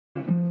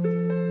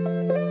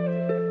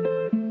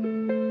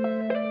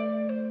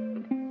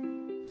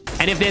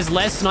And if there's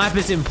less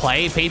snipers in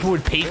play, people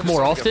would peek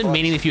more often,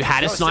 meaning if you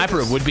had a sniper,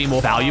 it would be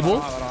more valuable.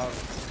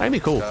 That'd be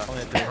cool.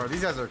 Bro,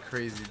 these guys are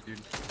crazy, dude.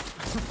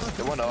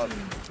 They went up.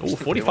 Oh,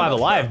 45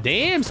 alive.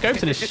 Damn,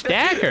 Scope's in a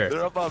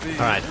stacker. All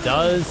right,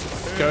 does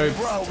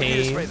Scope's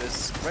team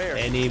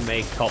any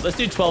make top? Let's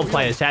do 12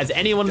 players. Chaz,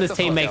 anyone in this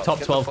team make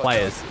top 12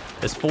 players?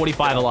 There's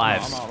 45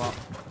 alive.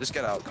 Just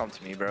get out. Come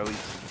to me, bro. You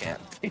can't.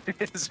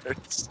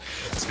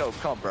 Scope,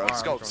 come, bro.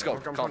 Scope,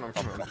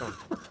 come.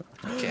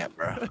 You can't,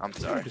 bro. I'm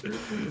sorry.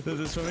 Is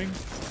this swimming?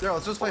 Yeah,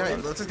 let's just play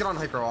hype. Let's just get on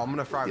hype, bro. I'm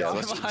gonna fry. Yeah,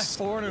 I'm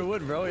 400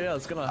 wood, bro. Yeah,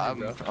 let's get on hype,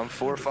 bro. I'm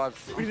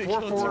 4-5.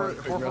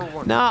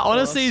 4-4-1. Nah,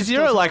 honestly,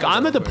 Zero, like,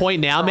 I'm at the point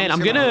now, man.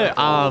 I'm gonna,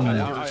 I'm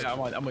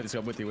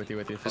with you.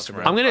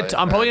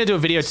 I'm probably gonna do a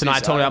video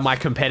tonight talking about my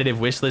competitive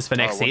wish list for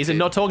next season.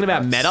 Not talking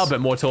about meta, but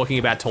more talking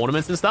about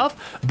tournaments and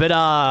stuff. But,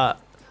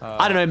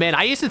 I don't know, man.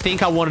 I used to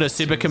think I wanted a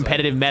super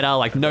competitive meta,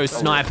 like no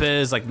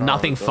snipers, like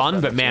nothing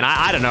fun. But man,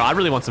 I don't know. I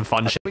really want some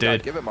fun shit,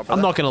 dude.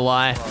 I'm not gonna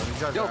lie.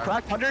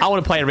 I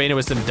want to play arena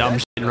with some dumb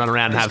shit and run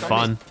around and have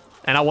fun.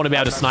 And I want to be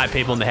able to snipe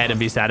people in the head and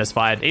be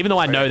satisfied. Even though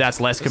I know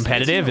that's less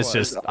competitive, it's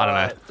just, I don't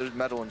know. There's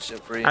metal and shit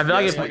for you. I feel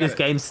like if this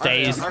game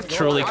stays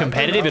truly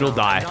competitive, it'll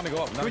die.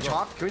 Can we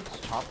chop, bro?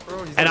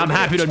 And I'm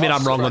happy to admit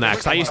I'm wrong on that,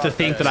 because I used to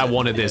think that I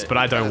wanted this, but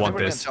I don't want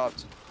this. Yeah,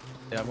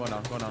 I'm going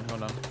on.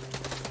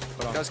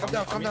 Guys, come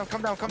down.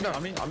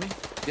 On me.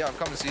 Yeah, I'm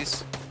coming,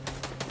 Ceice.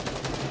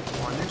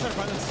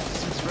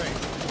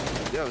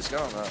 Yeah, let's go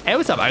on that. Hey,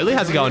 what's up, Oli?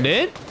 How's it going,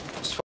 dude?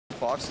 Just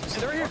box.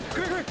 They're here.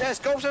 Quick. Yeah,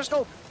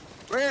 scope.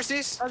 Right here,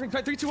 Ceice. I think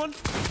 3, 2, 1.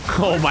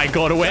 Oh my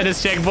god,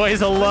 awareness check,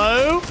 boys.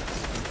 Hello?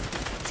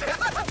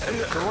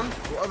 Good one.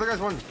 Other guys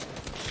won.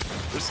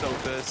 We're so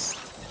pissed.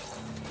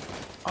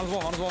 On the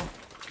wall.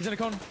 He's in a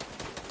cone.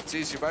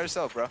 Ceice, you're by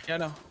yourself, bro. Yeah,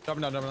 no.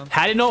 Dropping down.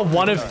 How did not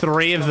one of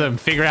 3 of them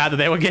figure out that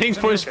they were getting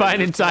pushed by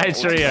an entire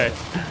trio?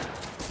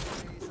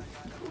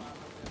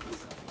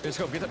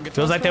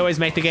 Feels like they always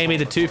make the game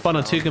either too fun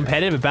or too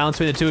competitive. A balance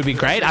between the two would be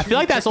great. I feel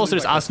like that's also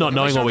just us not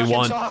knowing what we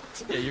want. I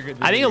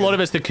think a lot of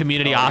it's the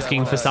community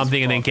asking for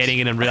something and then getting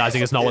it and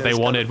realizing it's not what they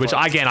wanted, which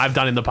again, I've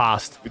done in the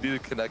past. We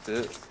need to connect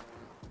it.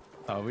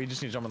 Oh, we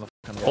just need to jump on the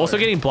fucking Also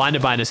getting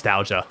blinded by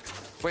nostalgia.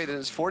 Wait,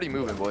 there's 40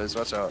 moving, boys.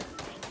 Watch out.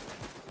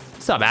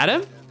 What's up,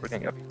 Adam? We're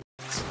getting up.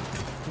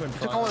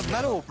 Took all the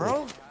metal,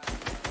 bro.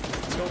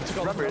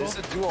 Remember, it's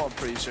a duo, I'm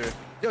pretty sure.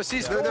 Yo,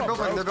 Ceice, They're built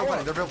fighting, bro.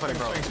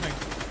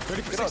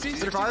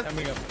 35. I'm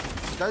getting up.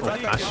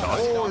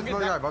 Oh, there's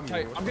another guy above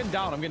me. I'm getting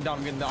down.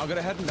 I'll go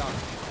ahead and down.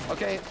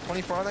 Okay,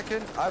 24 on that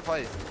kid. I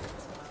fight.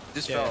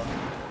 Just fell.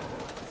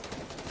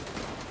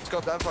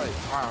 Scope that fight.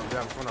 Wow,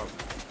 yeah, I'm coming up.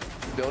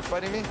 Build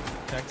fighting me.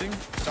 Connecting.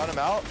 Shot him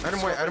out. I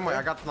didn't wait.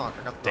 I got the knock.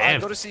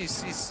 Damn. Go to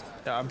Ceice.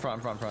 Yeah, I'm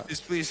front.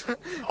 Please.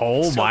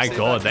 Oh my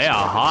god, they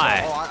are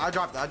high. Oh, I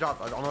dropped. I'm on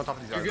top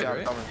of these guys. You're good,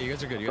 Yeah, right? You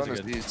guys are good. Yeah. I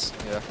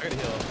gotta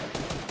heal.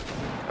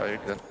 Oh, you're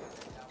good.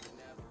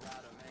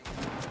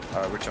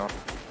 Alright, we're chilling.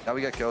 Now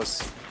we got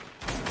kills.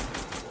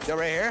 Yo,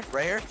 right here,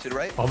 to the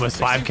right. Almost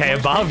 5k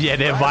above. Yeah,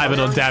 they're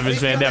vibing on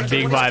damage, man. They're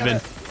big vibing.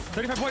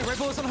 35 point, right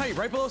below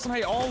some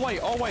height. All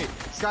white.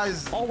 This guy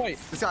is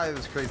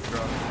crazy,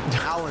 bro. It's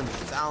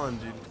Alan,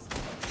 dude.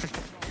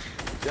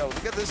 Yo,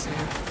 look at this.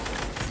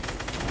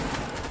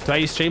 Do I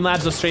use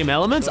Streamlabs or Stream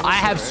Elements? I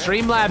have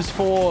Streamlabs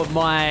for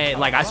my,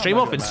 like, I stream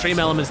off and Stream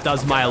Elements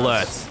does my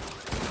alerts.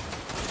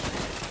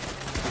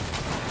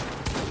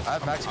 I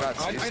have max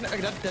mats.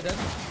 Dead.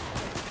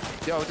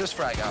 Yo, just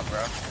frag out,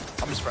 bro.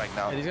 I'm just fragging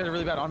out. Yeah, these guys are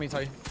really bad on me,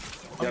 Tahi.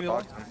 Yeah,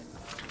 box him.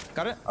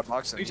 Got it? I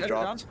boxed him. He Reach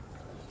dropped.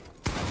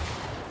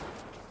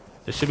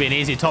 This should be an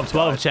easy top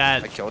 12,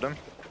 chat. I killed him.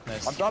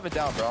 Nice. I'm dropping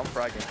down, bro. I'm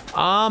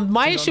fragging.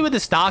 My issue with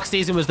the Stark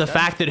season was the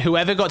fact that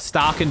whoever got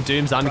Stark and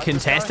Dooms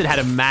uncontested had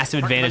a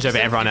massive advantage over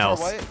everyone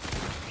else.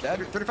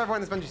 35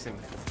 point in this Benji thing.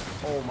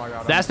 Oh my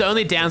god. That's the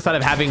only downside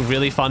of having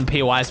really fun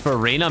POIs for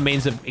Arena,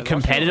 means that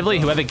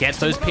competitively, whoever gets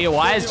those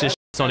POIs just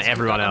shits on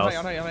everyone else.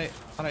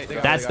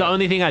 That's the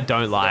only thing I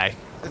don't like.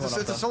 It's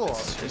a solo. Yeah,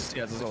 it's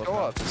a solo. Go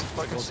up. Just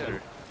fucking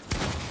consider.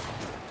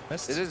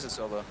 It is a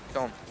solo.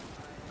 Go on.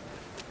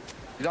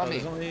 He's on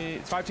me.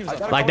 It's 5 teams.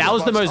 Like, that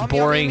was the most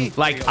boring,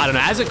 like, I don't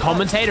know, as a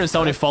commentator and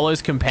someone who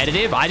follows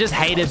competitive, I just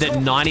hated that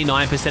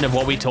 99% of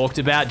what we talked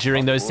about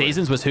during those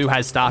seasons was who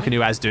has Stark and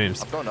who has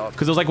Dooms.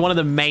 Because it was like one of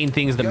the main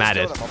things that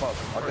mattered.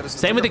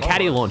 Same with the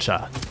caddy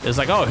launcher. It was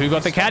like, oh, who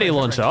got the caddy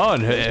launcher? Oh,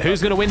 and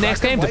who's going to win next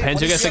game? Depends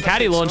who gets the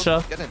caddy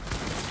launcher.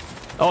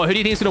 Oh, who do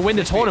you think is going to win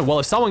the tournament? Well,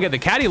 if someone get the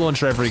caddy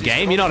launcher every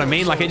game, you know what I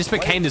mean? Like, it just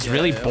became this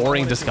really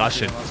boring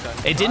discussion.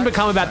 It didn't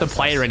become about the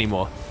player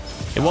anymore.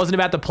 It wasn't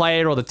about the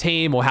player or the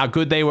team or how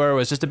good they were. It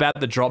was just about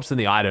the drops and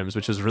the items,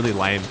 which was really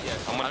lame.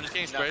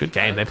 Good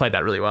game. They played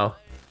that really well.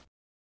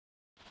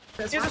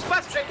 Here's a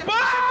splash chicken.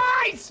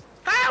 Boys!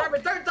 Help!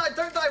 Rabbit, don't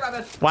die,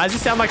 Rabbit. Why does it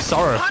sound like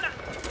Sorrow?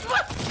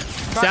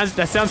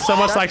 That sounds so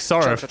much like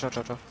Sorrow.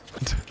 Medkit,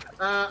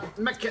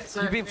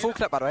 You've been full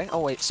clip, by the way.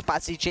 Oh wait,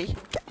 Spazzy G.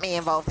 Get me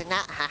involved in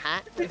that,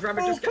 haha.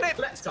 Rabbit, just get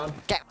let's done.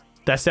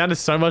 That sounded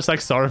so much like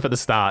Sorrow at the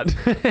start.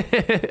 I'm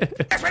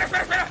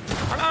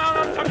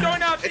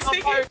going out. It's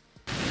sneaky.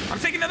 I'm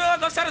taking the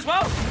left side as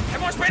well.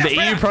 The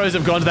EU pros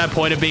have gone to that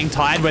point of being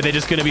tired where they're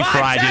just going to be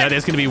fried. You know,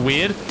 there's going to be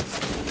weird.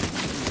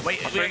 Wait,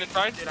 dude,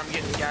 I'm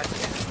getting gas.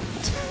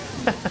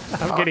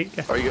 I'm getting.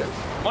 Are you good?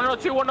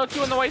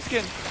 102 in the white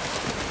skin.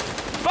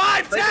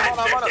 5, 10,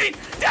 15,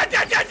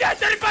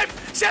 35,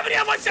 70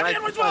 on 170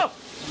 on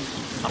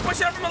 112. I'm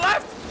pushing up from the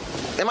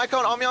left. Am I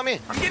going? On me, on me.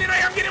 I'm getting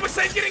right. I'm getting with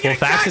Ceice. Getting. Well,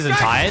 Fax isn't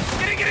tired.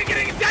 Getting.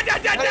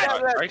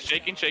 Dead. Right,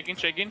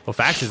 shaking. Well,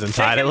 Fax isn't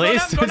tired at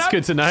least. Going It's up.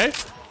 good to know.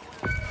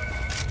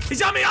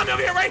 He's on me over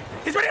here, right?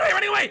 He's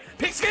running away.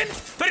 Pigskin,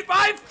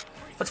 35.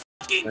 Let's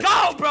fucking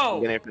go, bro.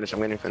 I'm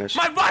getting finished.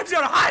 My vibes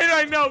are high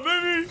right now,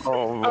 baby.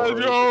 Oh, Let's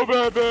go,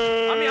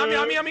 baby.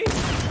 On me.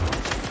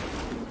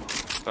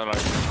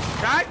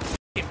 Right?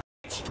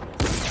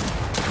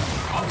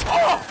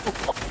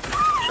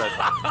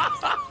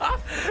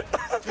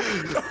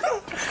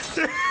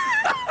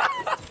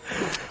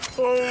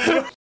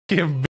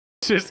 Fucking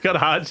just got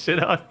hard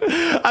shit on.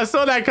 I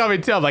saw that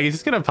coming too. I'm like, he's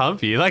just gonna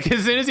pump you. Like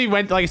as soon as he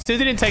went, like as soon as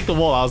he didn't take the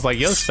wall, I was like,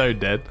 you're so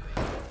dead.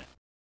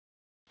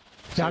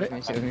 Got it.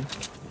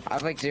 I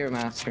have like 0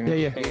 mats.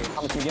 Yeah.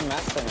 How much we get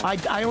mats then?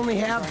 I only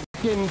have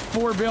fucking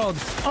 4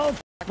 builds. Oh,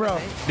 bro.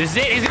 This is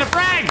it. He's gonna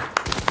frag.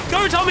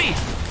 Go, Tommy.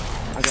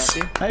 I got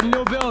you. I have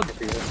no build.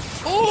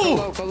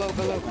 Ooh. Go low,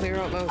 clear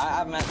out low. I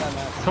have mats.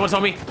 Come on,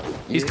 Tommy.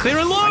 He's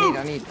clearing low.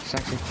 I need.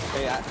 Sexy.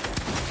 Hey, I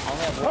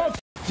only have Oh,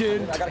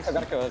 dude. I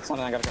gotta go. It's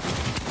something I gotta go.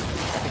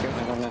 Give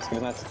me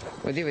mats.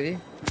 With you.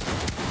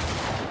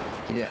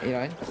 Yeah, you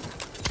know.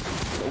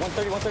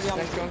 130 on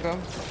me. Go.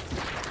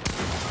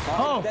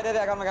 Oh. Dead,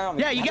 I got him.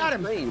 Yeah, you got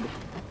him. Trade.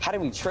 How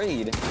did we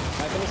trade? My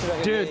finish is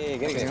right here.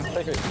 Dude. Yeah,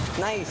 get.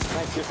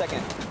 Nice.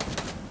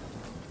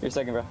 You're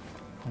second, bro.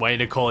 Waiting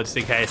to call it just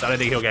in case. I don't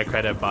think he'll get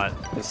credit, but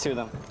There's 2 of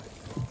them.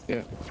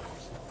 Yeah.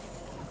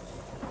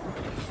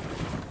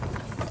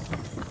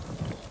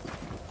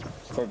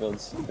 4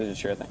 builds. There's a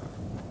tree, I think.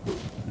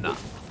 nah.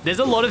 There's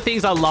a lot of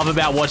things I love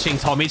about watching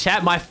Tommy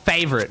chat. My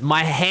favorite,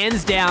 my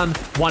hands down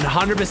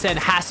 100%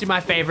 has to be my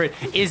favorite,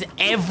 is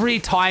every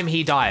time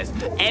he dies.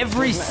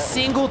 Every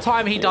single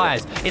time he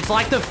dies. It's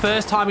like the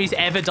first time he's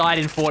ever died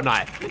in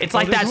Fortnite. It's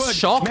like that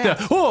shock.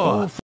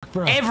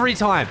 Every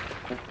time.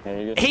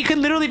 He could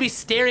literally be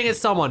staring at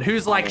someone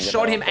who's like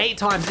shot him 8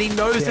 times. And he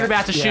knows they're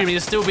about to shoot him.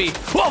 He'll still be,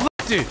 whoa,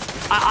 dude.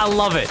 I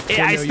love it.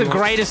 It's the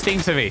greatest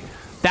thing to me.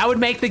 That would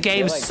make the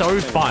game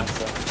so fun.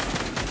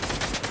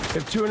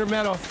 We have 200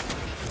 metal.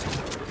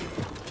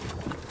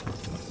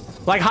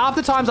 Like half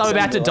the times I'm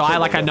about to die,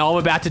 like I know I'm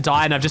about to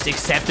die and I've just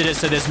accepted it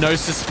so there's no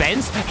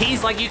suspense.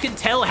 He's like, you can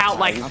tell how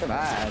like,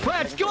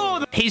 Let's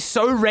go. he's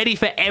so ready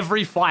for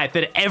every fight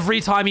that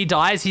every time he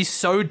dies, he's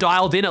so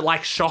dialed in, it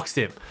like shocks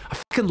him. I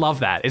fucking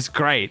love that. It's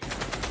great.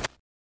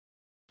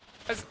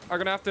 Guys are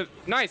gonna have to.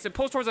 Nice. It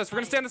pulls towards us. We're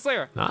gonna stay on this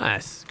layer.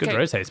 Nice. Good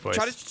rotates, boys.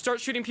 Try to start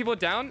shooting people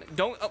down.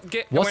 Don't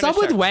get. What's up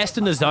with West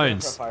and the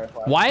zones?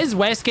 Why is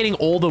West getting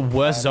all the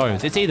worst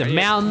zones? It's either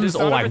mountains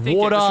or like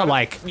water,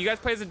 like... You guys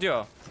play as a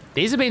duo.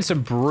 These have been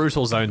some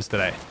brutal zones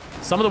today.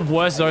 Some of the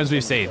worst zones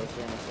we've seen.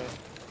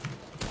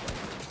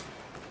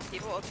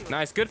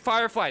 Nice. Good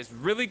fireflies.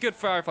 Really good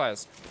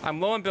fireflies.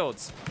 I'm low on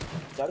builds.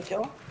 Is that a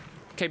kill?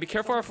 Okay, be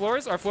careful our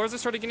floors. Our floors are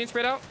starting getting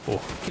sprayed out.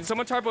 Oh. Can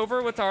someone tarp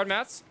over with the hard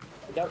mats?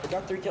 We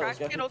got 3 kills.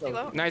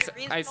 Nice.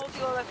 We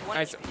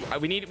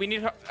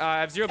need. I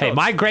have 0 builds. Hey,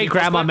 my great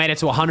grandma made it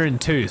to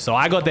 102, so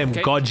I got them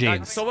god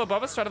genes. Solo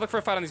above us. Try to look for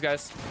a fight on these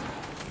guys.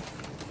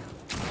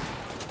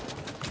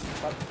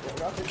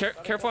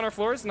 Careful on our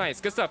floors.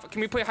 Nice. Good stuff. Can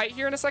we play height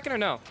here in a second or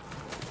no?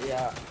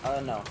 Yeah,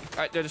 no. All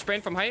right, they're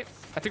spraying from height.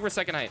 I think we're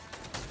second height.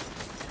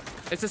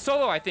 It's a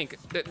solo, I think.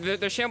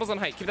 They're shambles on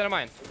height. Keep that in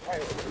mind. All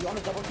right, you want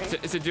to double chain?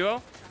 It's a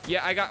duo.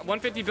 Yeah, I got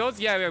 150 builds.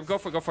 Yeah, go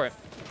for it.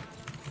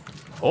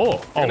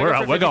 Oh,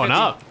 we're going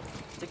up.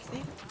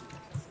 60?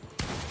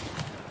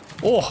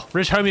 Oh,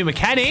 rich homie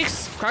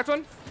mechanics. Cracked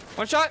one.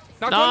 One shot.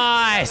 Knocked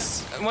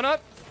Nice. one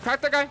up.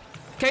 Cracked that guy.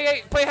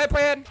 Okay, play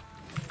ahead.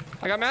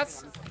 I got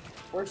mats.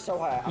 We're so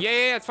high.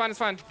 Yeah, it's fine. I'm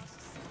trying.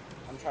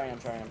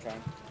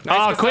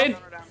 Nice, Oh, Quinn,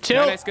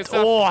 chill. Nice, good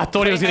stuff. Oh, I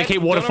thought he was going to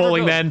keep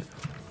waterfalling then.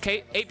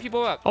 Okay, 8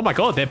 people up. Oh my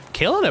god, they're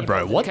killing it,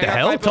 bro. What Okay, the I got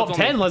hell? 5 Top builds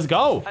 10, only. let's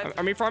go.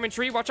 I mean, farming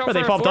tree. Watch out Bro, for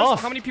they our popped floors.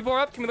 off. How many people are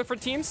up? Can we look for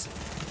teams?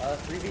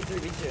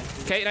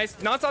 3v2. Okay,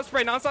 nice. Non-stop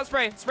spray.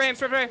 Spray him.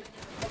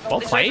 Well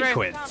played,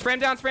 Quinn. Spray him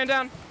down.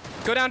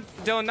 Go down,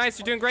 Dylan. Nice,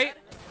 you're doing great.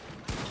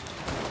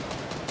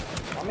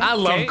 I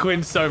love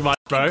Quinn so much,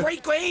 bro.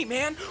 Great game,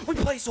 man. We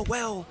play so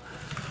well.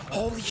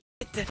 Holy shit.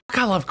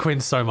 I love Quinn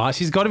so much.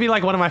 He's got to be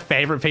like one of my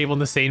favorite people in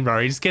the scene, bro.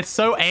 He just gets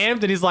so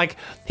amped and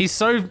he's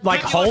so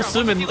like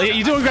wholesome and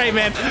you're doing great,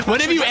 man.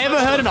 When have you ever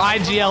heard an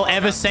IGL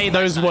ever say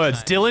those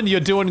words? Dylan, you're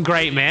doing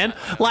great, man.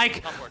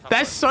 Like,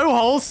 that's so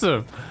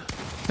wholesome.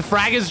 The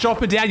fragger's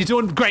dropping down. You're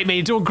doing great, man.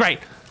 You're doing great.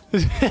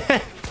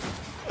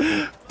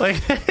 Like,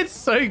 it's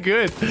so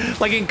good.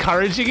 Like,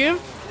 encouraging him.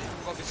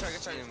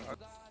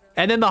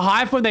 And then the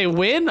hype when they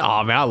win.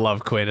 Oh, man, I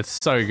love Quinn. It's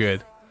so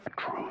good.